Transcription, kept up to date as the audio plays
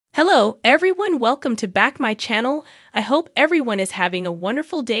Hello, everyone. Welcome to back my channel. I hope everyone is having a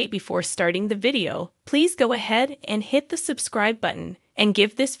wonderful day. Before starting the video, please go ahead and hit the subscribe button and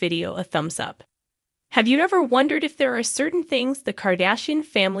give this video a thumbs up. Have you ever wondered if there are certain things the Kardashian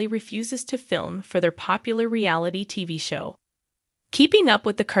family refuses to film for their popular reality TV show? Keeping Up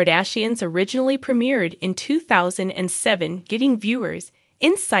with the Kardashians originally premiered in 2007, giving viewers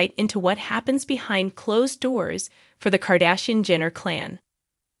insight into what happens behind closed doors for the Kardashian-Jenner clan.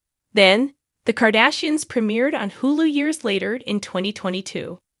 Then, The Kardashians premiered on Hulu years later in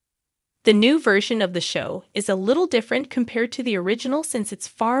 2022. The new version of the show is a little different compared to the original since it's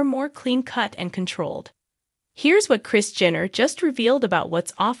far more clean-cut and controlled. Here's what Kris Jenner just revealed about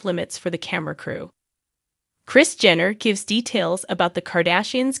what's off-limits for the camera crew. Kris Jenner gives details about the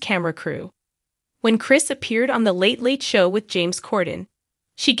Kardashians' camera crew. When Kris appeared on The Late Late Show with James Corden,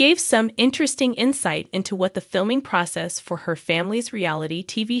 she gave some interesting insight into what the filming process for her family's reality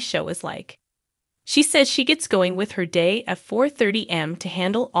TV show is like. She says she gets going with her day at 4:30 a.m. to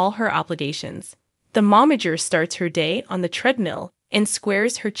handle all her obligations. The momager starts her day on the treadmill and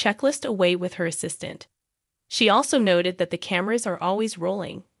squares her checklist away with her assistant. She also noted that the cameras are always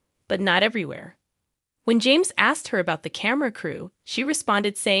rolling, but not everywhere. When James asked her about the camera crew, she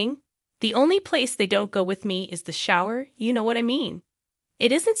responded saying, "The only place they don't go with me is the shower, you know what I mean."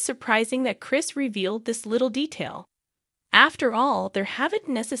 It isn't surprising that Kris revealed this little detail. After all, there haven't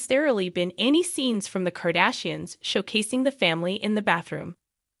necessarily been any scenes from the Kardashians showcasing the family in the bathroom.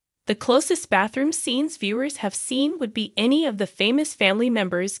 The closest bathroom scenes viewers have seen would be any of the famous family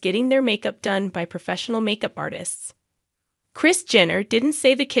members getting their makeup done by professional makeup artists. Kris Jenner didn't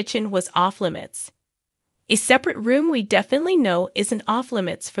say the kitchen was off-limits. A separate room we definitely know isn't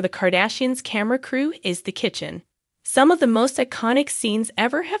off-limits for the Kardashians' camera crew is the kitchen. Some of the most iconic scenes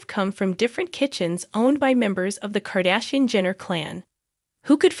ever have come from different kitchens owned by members of the Kardashian-Jenner clan.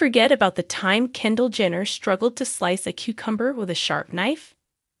 Who could forget about the time Kendall Jenner struggled to slice a cucumber with a sharp knife?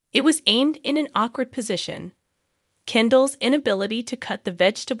 It was aimed in an awkward position. Kendall's inability to cut the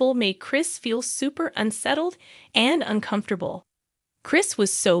vegetable made Kris feel super unsettled and uncomfortable. Kris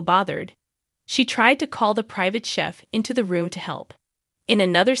was so bothered. She tried to call the private chef into the room to help. In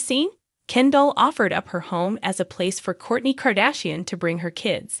another scene, Kendall offered up her home as a place for Kourtney Kardashian to bring her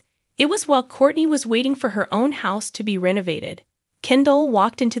kids. It was while Kourtney was waiting for her own house to be renovated. Kendall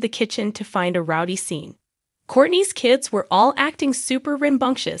walked into the kitchen to find a rowdy scene. Kourtney's kids were all acting super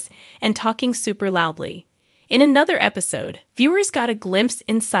rambunctious and talking super loudly. In another episode, viewers got a glimpse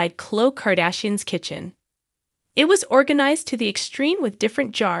inside Khloe Kardashian's kitchen. It was organized to the extreme with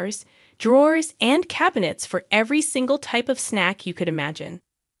different jars, drawers, and cabinets for every single type of snack you could imagine.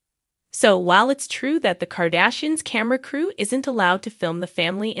 So while it's true that the Kardashians' camera crew isn't allowed to film the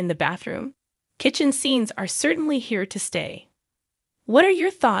family in the bathroom, kitchen scenes are certainly here to stay. What are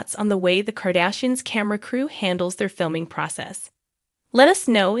your thoughts on the way the Kardashians' camera crew handles their filming process? Let us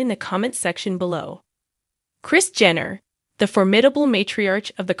know in the comment section below. Kris Jenner, the formidable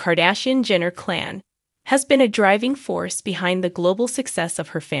matriarch of the Kardashian-Jenner clan, has been a driving force behind the global success of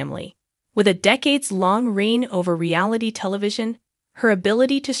her family. With a decades-long reign over reality television, her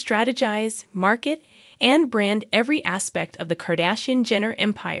ability to strategize, market, and brand every aspect of the Kardashian-Jenner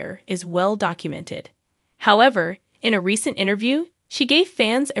empire is well documented. However, in a recent interview, she gave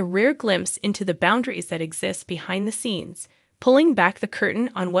fans a rare glimpse into the boundaries that exist behind the scenes, pulling back the curtain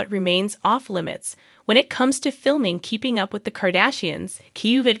on what remains off-limits when it comes to filming Keeping Up with the Kardashians,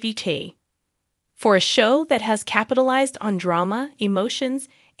 QVT. For a show that has capitalized on drama, emotions,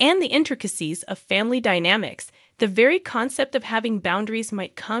 and the intricacies of family dynamics, the very concept of having boundaries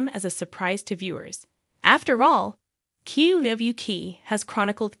might come as a surprise to viewers. After all, QVT has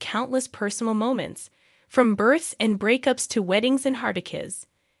chronicled countless personal moments, from births and breakups to weddings and heartaches.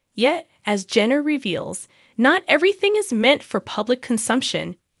 Yet, as Jenner reveals, not everything is meant for public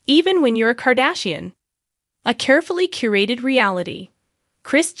consumption, even when you're a Kardashian. A carefully curated reality.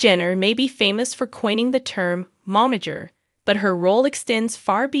 Kris Jenner may be famous for coining the term momager, but her role extends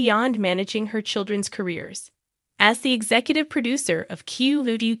far beyond managing her children's careers. As the executive producer of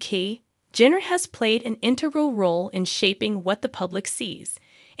QVT, Jenner has played an integral role in shaping what the public sees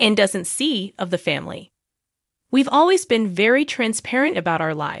and doesn't see of the family. "We've always been very transparent about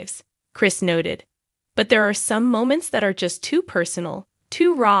our lives," Kris noted, "but there are some moments that are just too personal,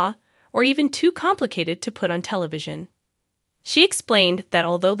 too raw, or even too complicated to put on television." She explained that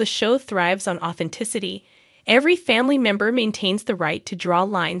although the show thrives on authenticity, every family member maintains the right to draw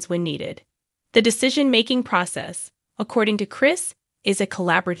lines when needed. The decision-making process, according to Kris, is a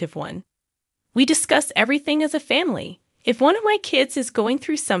collaborative one. "We discuss everything as a family. If one of my kids is going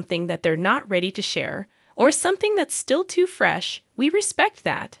through something that they're not ready to share, or something that's still too fresh, we respect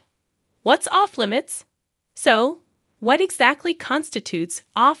that. What's off limits? So, what exactly constitutes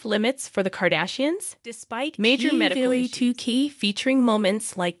off limits for the Kardashians? Despite major medical issues, key featuring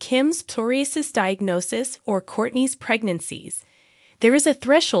moments like Kim's psoriasis diagnosis or Kourtney's pregnancies, there is a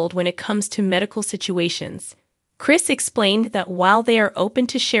threshold when it comes to medical situations. Kris explained that while they are open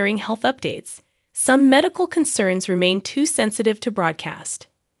to sharing health updates, some medical concerns remain too sensitive to broadcast.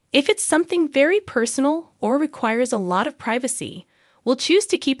 If it's something very personal or requires a lot of privacy, we'll choose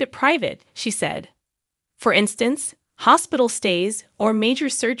to keep it private, she said. For instance, hospital stays or major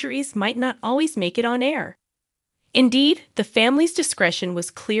surgeries might not always make it on air. Indeed, the family's discretion was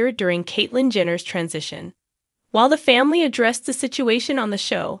clear during Caitlyn Jenner's transition. While the family addressed the situation on the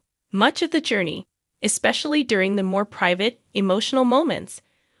show, much of the journey, especially during the more private, emotional moments,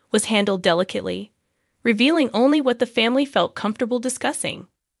 was handled delicately, revealing only what the family felt comfortable discussing.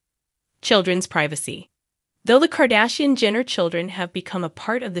 Children's privacy. Though the Kardashian-Jenner children have become a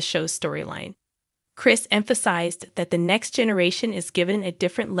part of the show's storyline, Kris emphasized that the next generation is given a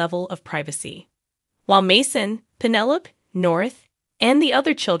different level of privacy. While Mason, Penelope, North, and the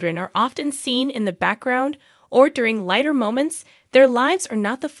other children are often seen in the background or during lighter moments, their lives are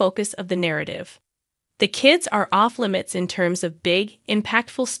not the focus of the narrative. The kids are off limits in terms of big,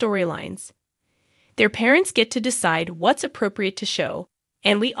 impactful storylines. Their parents get to decide what's appropriate to show,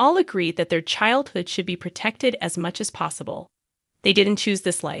 and we all agree that their childhood should be protected as much as possible. They didn't choose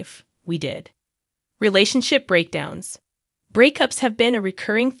this life, we did. Relationship breakdowns. Breakups have been a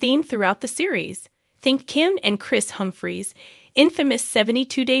recurring theme throughout the series. Think Kim and Kris Humphrey's infamous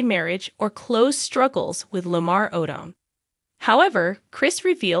 72-day marriage or Khloé's struggles with Lamar Odom. However, Kris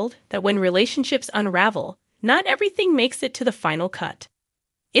revealed that when relationships unravel, not everything makes it to the final cut.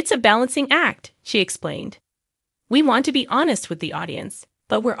 It's a balancing act, she explained. We want to be honest with the audience,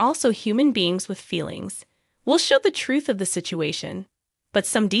 but we're also human beings with feelings. We'll show the truth of the situation, but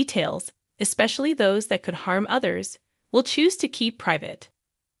some details, especially those that could harm others, we'll choose to keep private.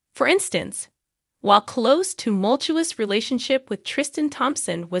 For instance, while Khloé's tumultuous relationship with Tristan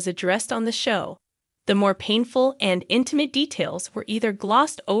Thompson was addressed on the show, the more painful and intimate details were either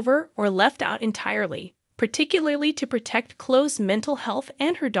glossed over or left out entirely, particularly to protect Khloé's mental health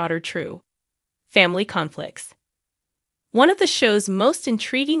and her daughter True. Family conflicts. One of the show's most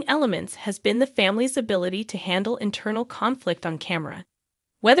intriguing elements has been the family's ability to handle internal conflict on camera.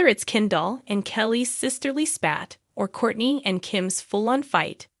 Whether it's Kendall and Kelly's sisterly spat or Kourtney and Kim's full-on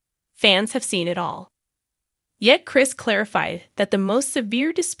fight, fans have seen it all. Yet Kris clarified that the most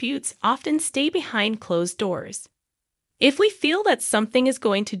severe disputes often stay behind closed doors. If we feel that something is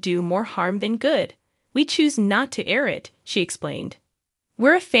going to do more harm than good, we choose not to air it, she explained.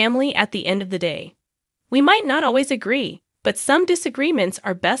 We're a family at the end of the day. We might not always agree, but some disagreements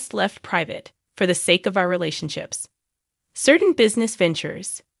are best left private, for the sake of our relationships. Certain business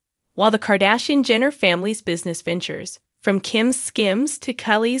ventures. While the Kardashian-Jenner family's business ventures, from Kim's Skims to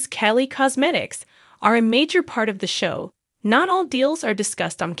Kylie Cosmetics, are a major part of the show, not all deals are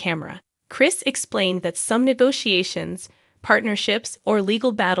discussed on camera. Kris explained that some negotiations, partnerships, or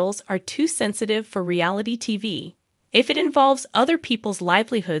legal battles are too sensitive for reality TV. If it involves other people's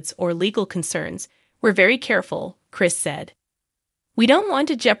livelihoods or legal concerns, we're very careful, Kris said. We don't want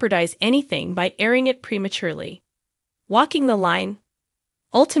to jeopardize anything by airing it prematurely. Walking the line.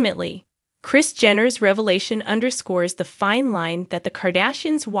 Ultimately, Kris Jenner's revelation underscores the fine line that the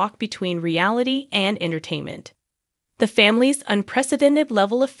Kardashians walk between reality and entertainment. The family's unprecedented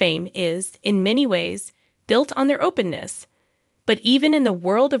level of fame is, in many ways, built on their openness. But even in the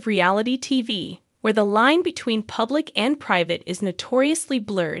world of reality TV, where the line between public and private is notoriously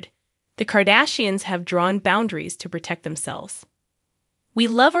blurred, the Kardashians have drawn boundaries to protect themselves. We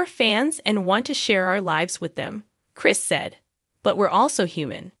love our fans and want to share our lives with them, Kris said, but we're also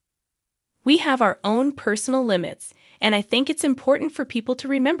human. We have our own personal limits, and I think it's important for people to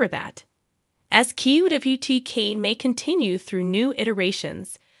remember that. As QWTK may continue through new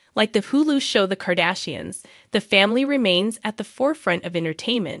iterations, like the Hulu show The Kardashians, the family remains at the forefront of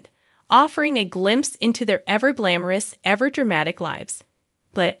entertainment, offering a glimpse into their ever-glamorous, ever-dramatic lives.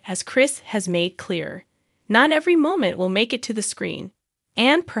 But as Kris has made clear, not every moment will make it to the screen.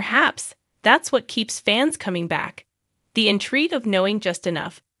 And perhaps that's what keeps fans coming back. The intrigue of knowing just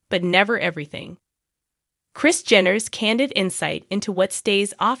enough, but never everything. Kris Jenner's candid insight into what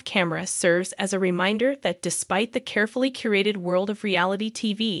stays off camera serves as a reminder that despite the carefully curated world of reality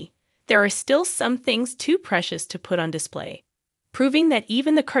TV, there are still some things too precious to put on display, proving that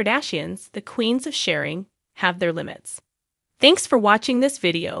even the Kardashians, the queens of sharing, have their limits. Thanks for watching this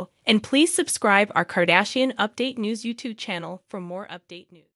video, and please subscribe our Kardashian Update News YouTube channel for more update news.